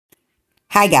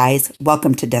Hi guys,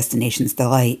 welcome to Destinations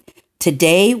Delight.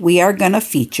 Today we are going to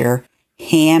feature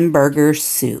hamburger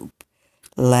soup.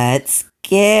 Let's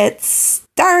get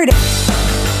started.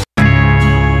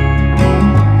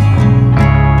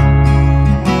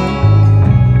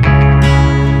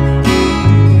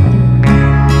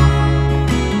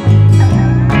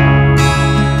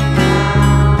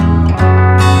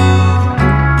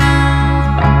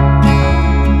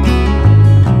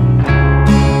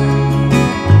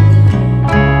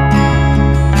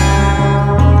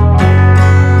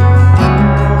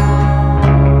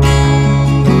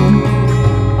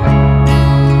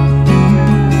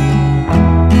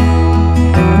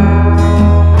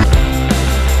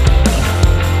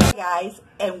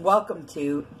 And welcome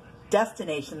to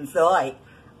Destinations Delight.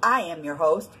 I am your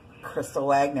host, Crystal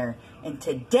Wagner, and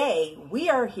today we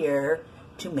are here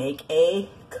to make a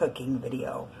cooking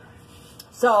video.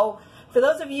 So, for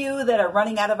those of you that are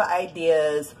running out of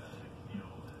ideas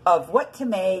of what to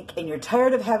make and you're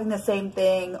tired of having the same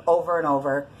thing over and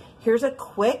over, here's a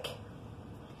quick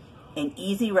and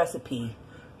easy recipe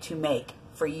to make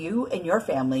for you and your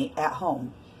family at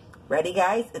home. Ready,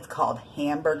 guys? It's called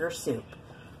hamburger soup.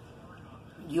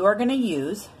 You are going to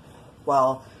use,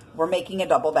 well, we're making a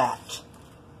double batch,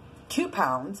 2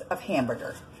 pounds of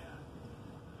hamburger.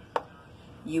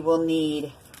 You will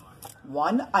need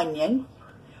 1 onion.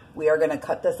 We are going to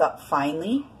cut this up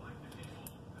finely.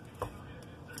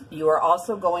 You are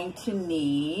also going to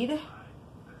need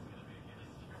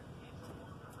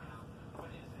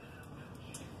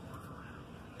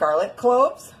garlic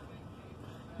cloves,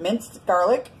 minced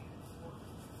garlic,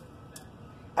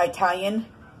 Italian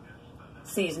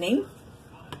seasoning,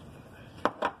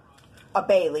 a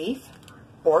bay leaf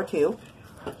or 2,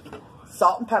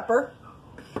 salt and pepper,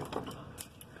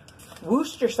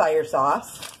 Worcestershire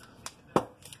sauce,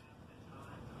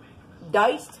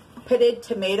 diced pitted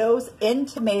tomatoes in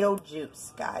tomato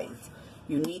juice, guys.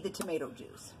 You need the tomato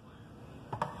juice.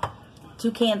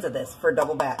 2 cans of this for a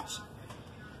double batch.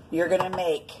 You're going to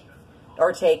make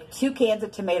or take 2 cans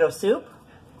of tomato soup,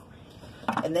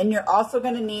 and then you're also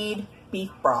going to need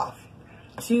beef broth.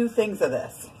 2 things of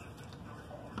this.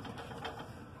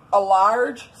 A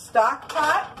large stock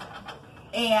pot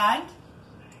and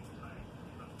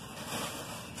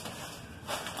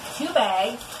 2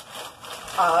 bags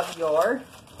of your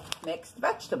mixed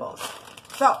vegetables.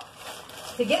 So,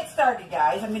 to get started,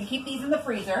 guys, I'm going to keep these in the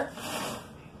freezer.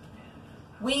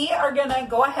 We are going to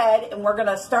go ahead and we're going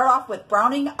to start off with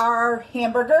browning our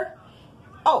hamburger.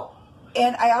 Oh,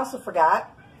 and I also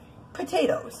forgot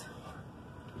potatoes.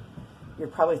 You're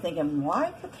probably thinking,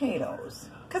 why potatoes?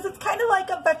 Because it's kind of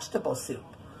like a vegetable soup,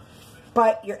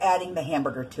 but you're adding the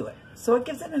hamburger to it. So it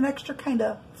gives it an extra kind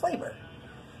of flavor.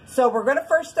 So we're going to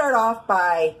first start off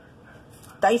by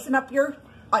dicing up your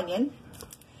onion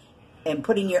and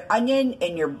putting your onion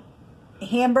in your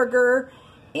hamburger.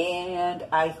 And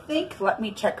I think, let me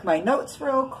check my notes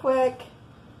real quick.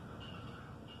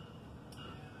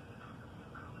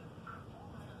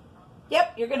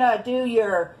 Yep, you're going to do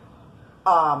your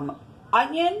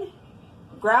onion,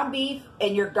 ground beef,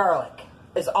 and your garlic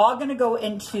is all going to go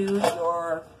into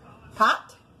your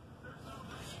pot.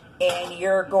 And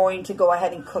you're going to go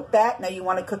ahead and cook that. Now you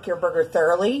want to cook your burger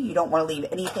thoroughly. You don't want to leave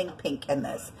anything pink in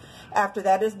this. After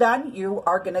that is done, you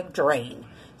are going to drain.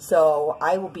 So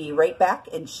I will be right back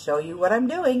and show you what I'm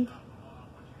doing.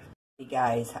 Hey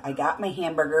guys, I got my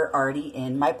hamburger already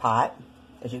in my pot,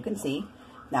 as you can see.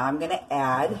 Now I'm going to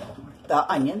add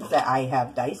the onions that I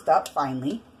have diced up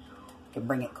finely. I can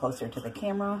bring it closer to the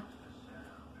camera.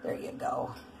 There you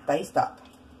go. Diced up.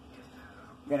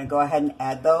 I'm going to go ahead and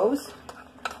add those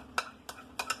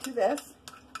to this.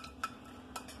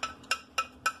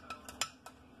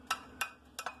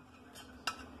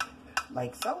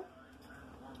 Like so.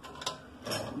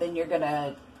 Then you're going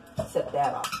to set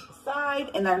that off to the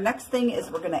side. And our next thing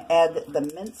is we're going to add the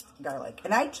minced garlic.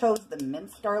 And I chose the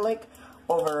minced garlic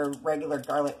over regular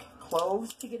garlic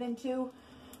cloves to get into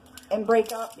and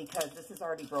break up because this is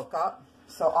already broke up.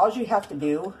 So all you have to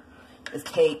do is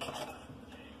take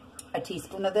a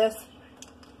teaspoon of this,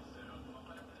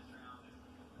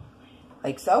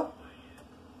 like so.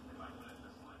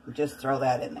 Just throw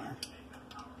that in there.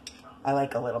 I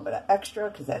like a little bit of extra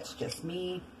because that's just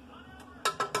me.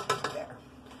 There.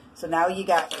 So now you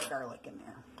got your garlic in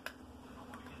there.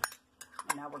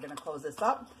 And now we're going to close this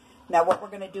up. Now what we're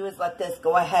going to do is let this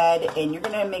go ahead, and you're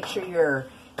going to make sure your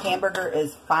hamburger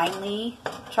is finely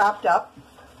chopped up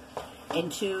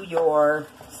into your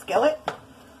skillet.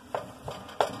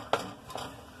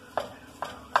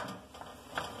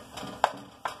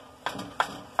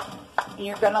 And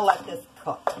you're going to let this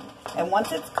cook. And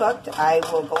once it's cooked, I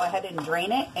will go ahead and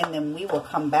drain it, and then we will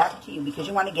come back to you because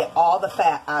you want to get all the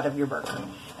fat out of your burger.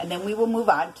 And then we will move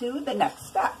on to the next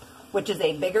step, which is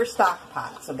a bigger stock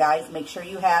pot. So guys, make sure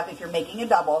you have, if you're making a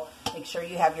double, make sure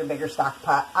you have your bigger stock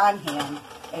pot on hand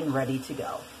and ready to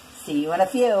go. See you in a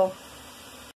few.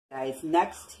 Guys,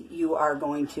 next you are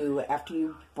going to, after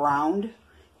you browned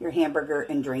your hamburger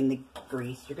and drain the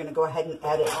grease, you're going to go ahead and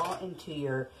add it all into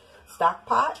your stock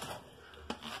pot.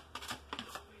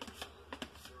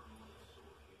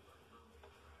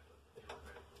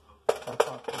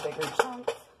 The bigger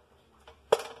chunks.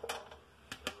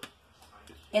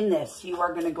 In this, you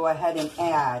are going to go ahead and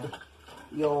add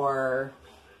your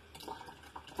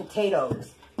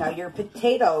potatoes. Now, your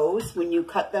potatoes, when you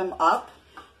cut them up,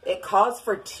 it calls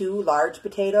for 2 large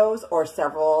potatoes or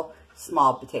several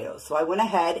small potatoes. So I went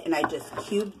ahead and I just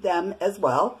cubed them as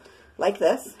well, like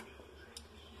this.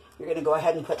 You're going to go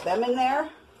ahead and put them in there.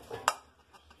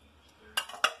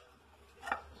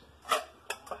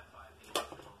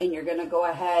 And you're going to go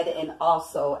ahead and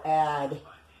also add,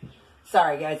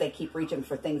 sorry guys, I keep reaching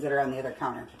for things that are on the other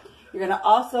counter. You're going to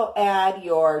also add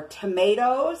your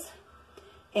tomatoes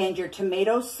and your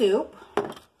tomato soup.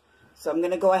 So I'm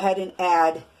going to go ahead and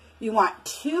add, you want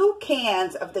 2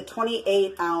 cans of the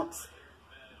 28-ounce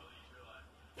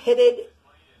pitted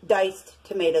diced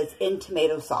tomatoes in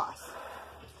tomato sauce.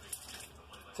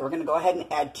 So we're going to go ahead and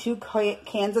add 2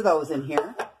 cans of those in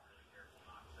here.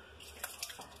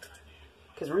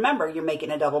 Because remember, you're making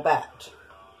a double batch.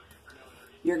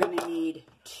 You're going to need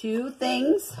 2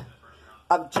 things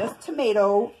of just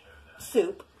tomato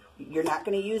soup. You're not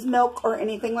going to use milk or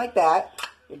anything like that.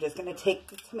 You're just going to take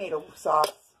the tomato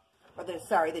sauce, or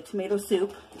the tomato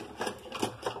soup.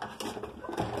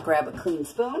 Grab a clean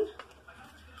spoon.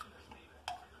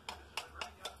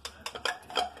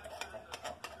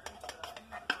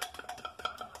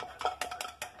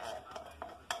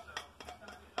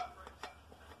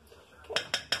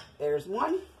 There's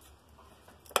one.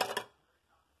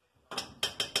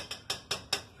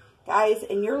 Guys,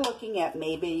 and you're looking at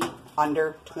maybe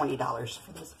under $20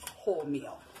 for this whole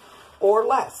meal. Or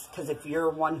less, because if you're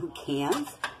one who cans,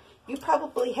 you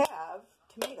probably have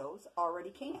tomatoes already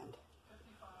canned.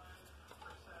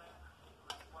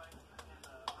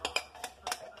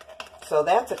 So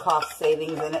that's a cost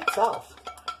savings in itself.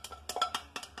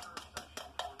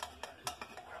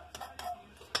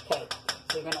 Okay,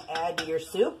 so you're going to add your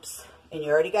soups, and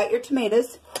you already got your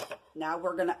tomatoes. Now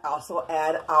we're going to also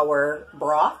add our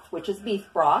broth, which is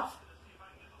beef broth.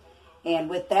 And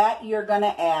with that, you're going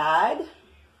to add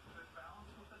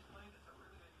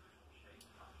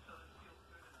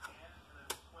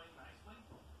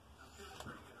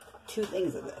two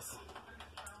things of this.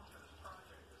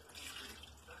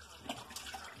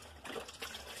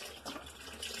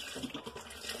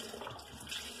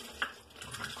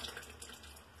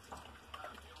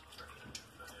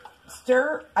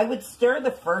 I would stir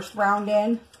the first round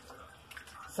in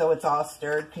so it's all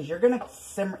stirred, because you're going to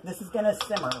simmer. This is going to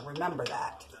simmer. Remember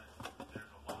that.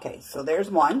 Okay, so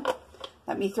there's one.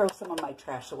 Let me throw some of my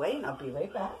trash away and I'll be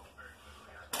right back.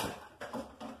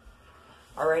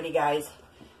 Alrighty, guys.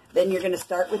 Then you're going to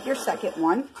start with your second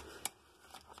one.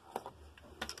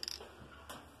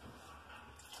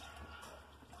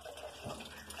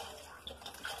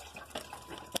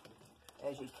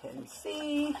 As you can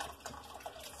see,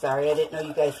 sorry, I didn't know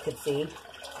you guys could see.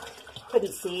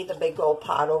 Couldn't see the big old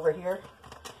pot over here.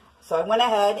 So I went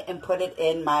ahead and put it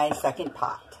in my second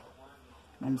pot.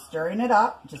 I'm stirring it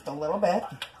up just a little bit,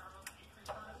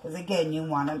 because again, you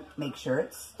want to make sure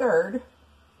it's stirred.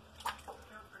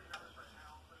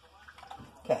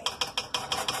 Okay.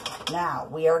 Now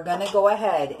we are going to go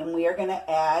ahead and we are going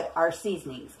to add our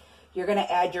seasonings. You're going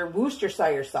to add your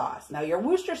Worcestershire sauce. Now your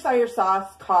Worcestershire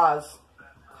sauce calls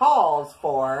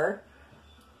for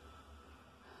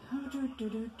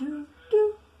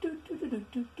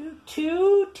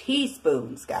 2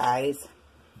 teaspoons, guys,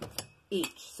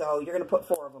 each. So you're going to put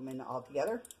 4 of them in all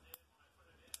together.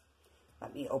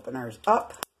 Let me open ours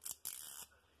up.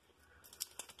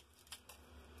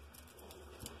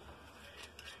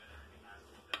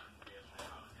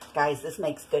 Guys, this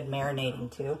makes good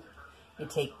marinating too. You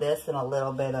take this and a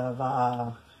little bit of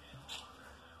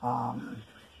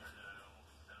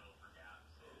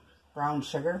brown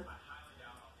sugar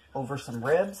over some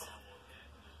ribs.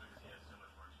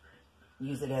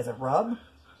 Use it as a rub.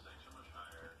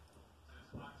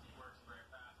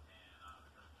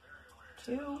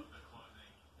 Two.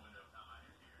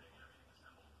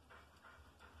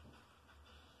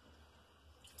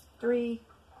 3.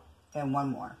 And 1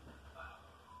 more.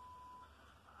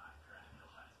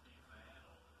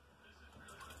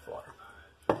 4.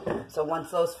 So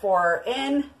once those 4 are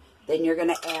in, then you're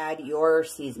going to add your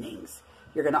seasonings.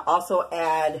 You're going to also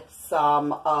add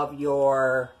some of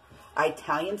your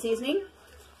Italian seasoning.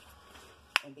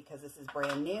 And because this is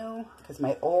brand new, because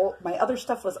my other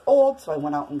stuff was old, so I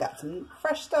went out and got some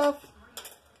fresh stuff.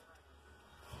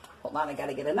 Hold on, I got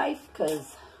to get a knife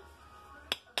because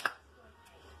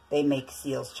they make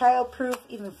seals childproof,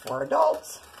 even for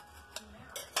adults.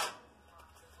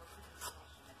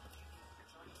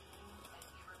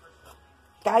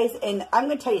 Guys, and I'm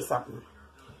going to tell you something.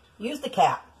 Use the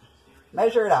cap.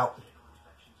 Measure it out.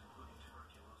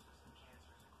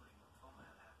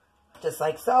 Just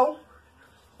like so.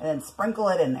 And then sprinkle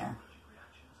it in there.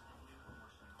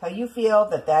 Till you feel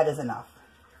that that is enough.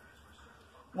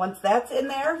 Once that's in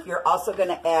there, you're also going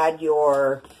to add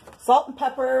your salt and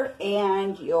pepper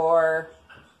and your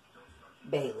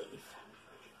bay leaf.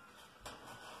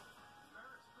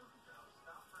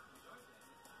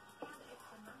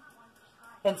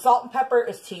 And salt and pepper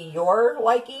is to your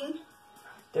liking.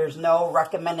 There's no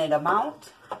recommended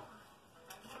amount.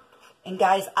 And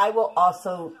guys, I will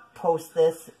also post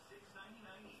this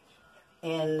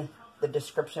in the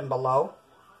description below.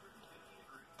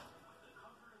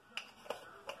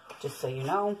 Just so you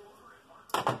know.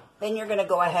 Then you're going to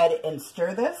go ahead and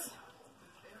stir this.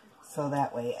 So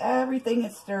that way everything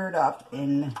is stirred up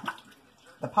in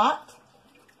the pot.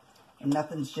 And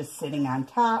nothing's just sitting on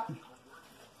top.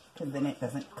 Because then it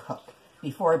doesn't cook.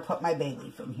 Before I put my bay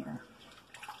leaf in here.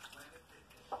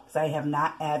 Because I have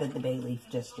not added the bay leaf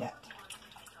just yet.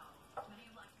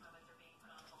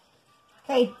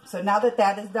 Okay, so now that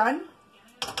that is done,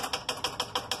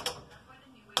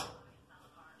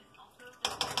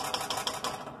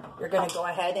 you're going to go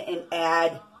ahead and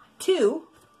add 2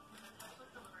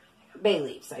 bay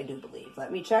leaves, I do believe.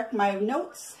 Let me check my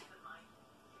notes.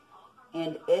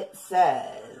 And it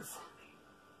says,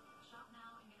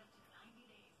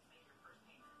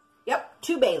 yep,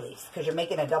 2 bay leaves, because you're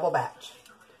making a double batch.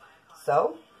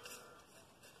 So,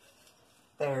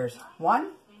 there's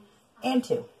 1 and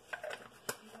 2.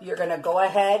 You're going to go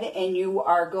ahead and you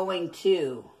are going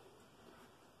to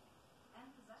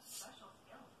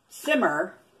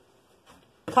simmer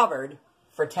covered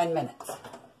for 10 minutes.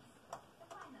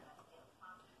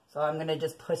 So I'm going to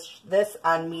just push this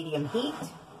on medium heat.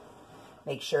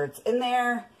 Make sure it's in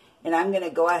there. And I'm going to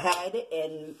go ahead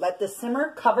and let this simmer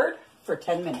covered for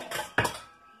 10 minutes.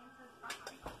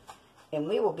 And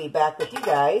we will be back with you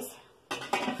guys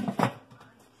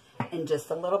in just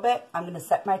a little bit. I'm going to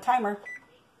set my timer.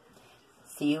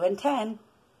 See you in 10.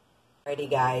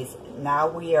 Alrighty guys, now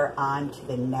we are on to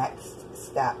the next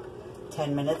step.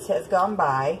 10 minutes has gone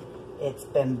by. It's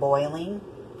been boiling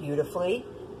beautifully,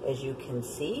 as you can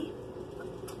see.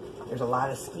 There's a lot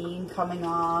of steam coming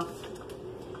off.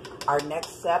 Our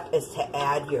next step is to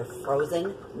add your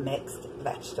frozen mixed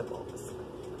vegetables.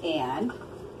 And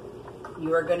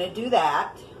you are going to do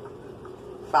that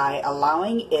by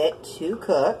allowing it to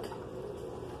cook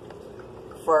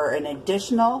for an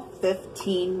additional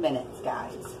 15 minutes,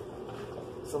 guys.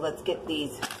 So let's get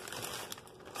these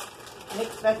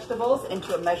mixed vegetables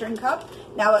into a measuring cup.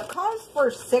 Now it calls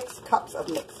for 6 cups of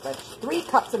mixed vegetables, 3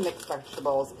 cups of mixed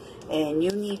vegetables, and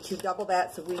you need to double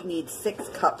that, so we need 6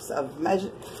 cups of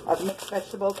mixed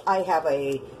vegetables. I have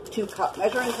a 2-cup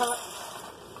measuring cup.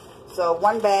 So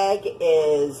 1 bag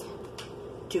is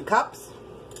 2 cups.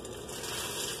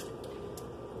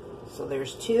 So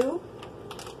there's 2.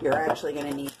 You're actually going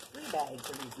to need 3 bags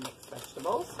of these mixed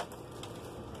vegetables.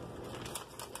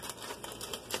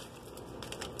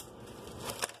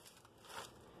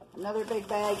 Another big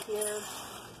bag here.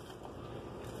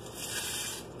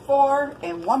 4,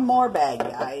 and 1 more bag,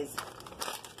 guys.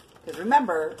 Because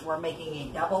remember, we're making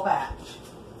a double batch.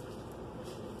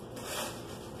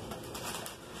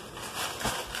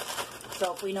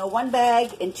 So if we know 1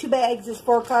 bag and 2 bags is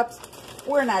 4 cups,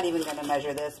 we're not even going to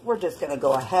measure this. We're just going to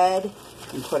go ahead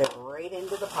and put it right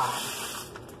into the pot.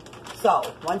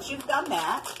 So once you've done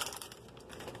that,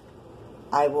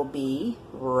 I will be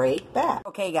right back.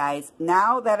 Okay guys,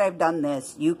 now that I've done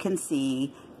this, you can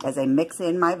see as I mix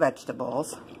in my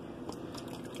vegetables,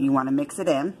 you want to mix it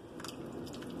in.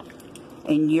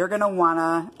 And you're going to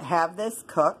want to have this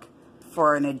cook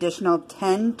for an additional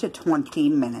 10 to 20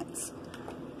 minutes.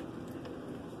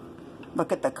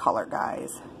 Look at the color,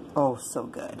 guys. Oh, so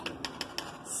good.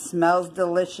 Smells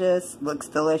delicious, looks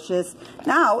delicious.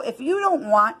 Now, if you don't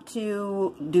want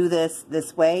to do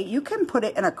this way, you can put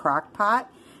it in a crock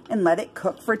pot and let it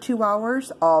cook for 2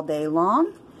 hours all day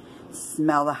long.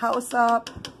 Smell the house up.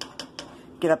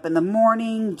 Get up in the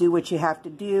morning, do what you have to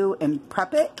do, and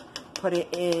prep it. Put it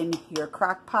in your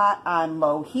crock pot on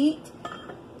low heat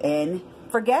and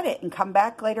forget it and come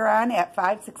back later on at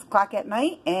 5, 6 o'clock at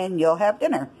night and you'll have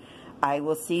dinner. I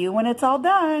will see you when it's all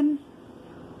done.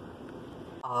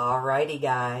 Alrighty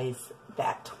guys,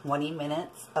 that 20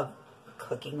 minutes of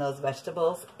cooking those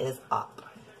vegetables is up.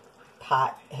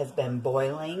 Pot has been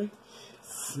boiling.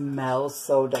 Smells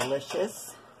so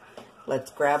delicious.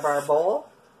 Let's grab our bowl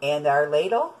and our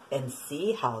ladle and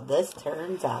see how this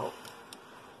turns out.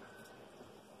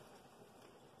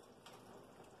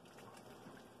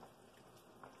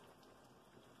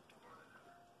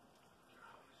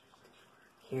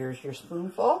 Here's your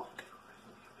spoonful.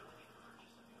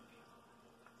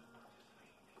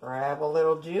 Grab a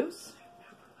little juice.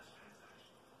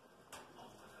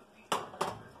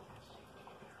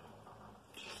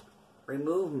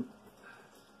 Remove.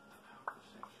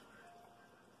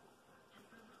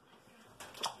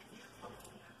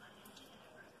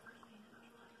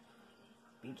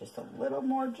 Be just a little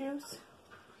more juice.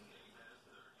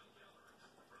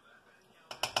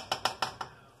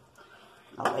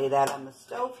 I'll lay that on the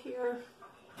stove here.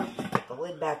 Put the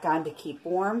lid back on to keep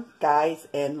warm. Guys,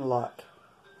 and look.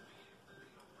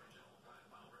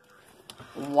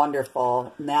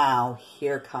 Wonderful. Now,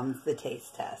 here comes the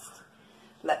taste test.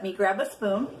 Let me grab a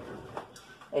spoon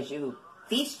as you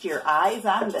feast your eyes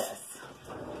on this.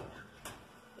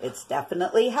 It's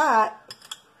definitely hot.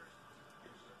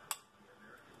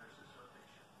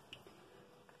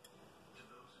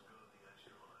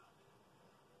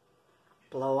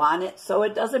 Blow on it so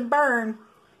it doesn't burn.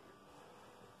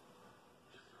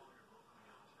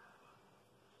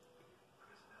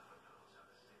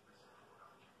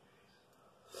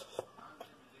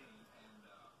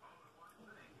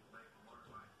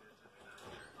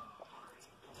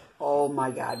 Oh my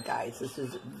God, guys, this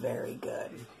is very good.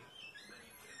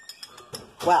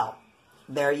 Well,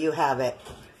 there you have it.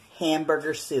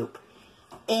 Hamburger soup.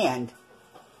 And,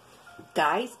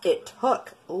 guys, it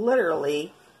took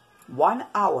literally 1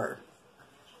 hour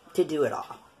to do it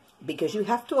all. Because you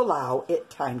have to allow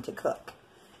it time to cook.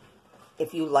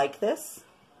 If you like this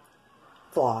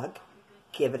vlog,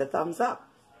 give it a thumbs up.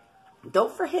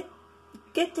 Don't forget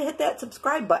to hit that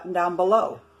subscribe button down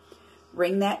below.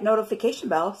 Ring that notification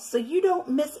bell so you don't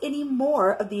miss any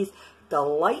more of these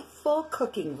delightful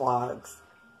cooking vlogs.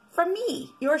 From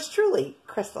me, yours truly,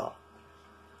 Crystal.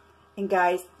 And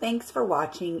guys, thanks for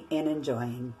watching and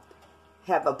enjoying.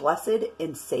 Have a blessed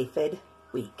and safe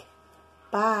week.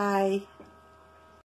 Bye.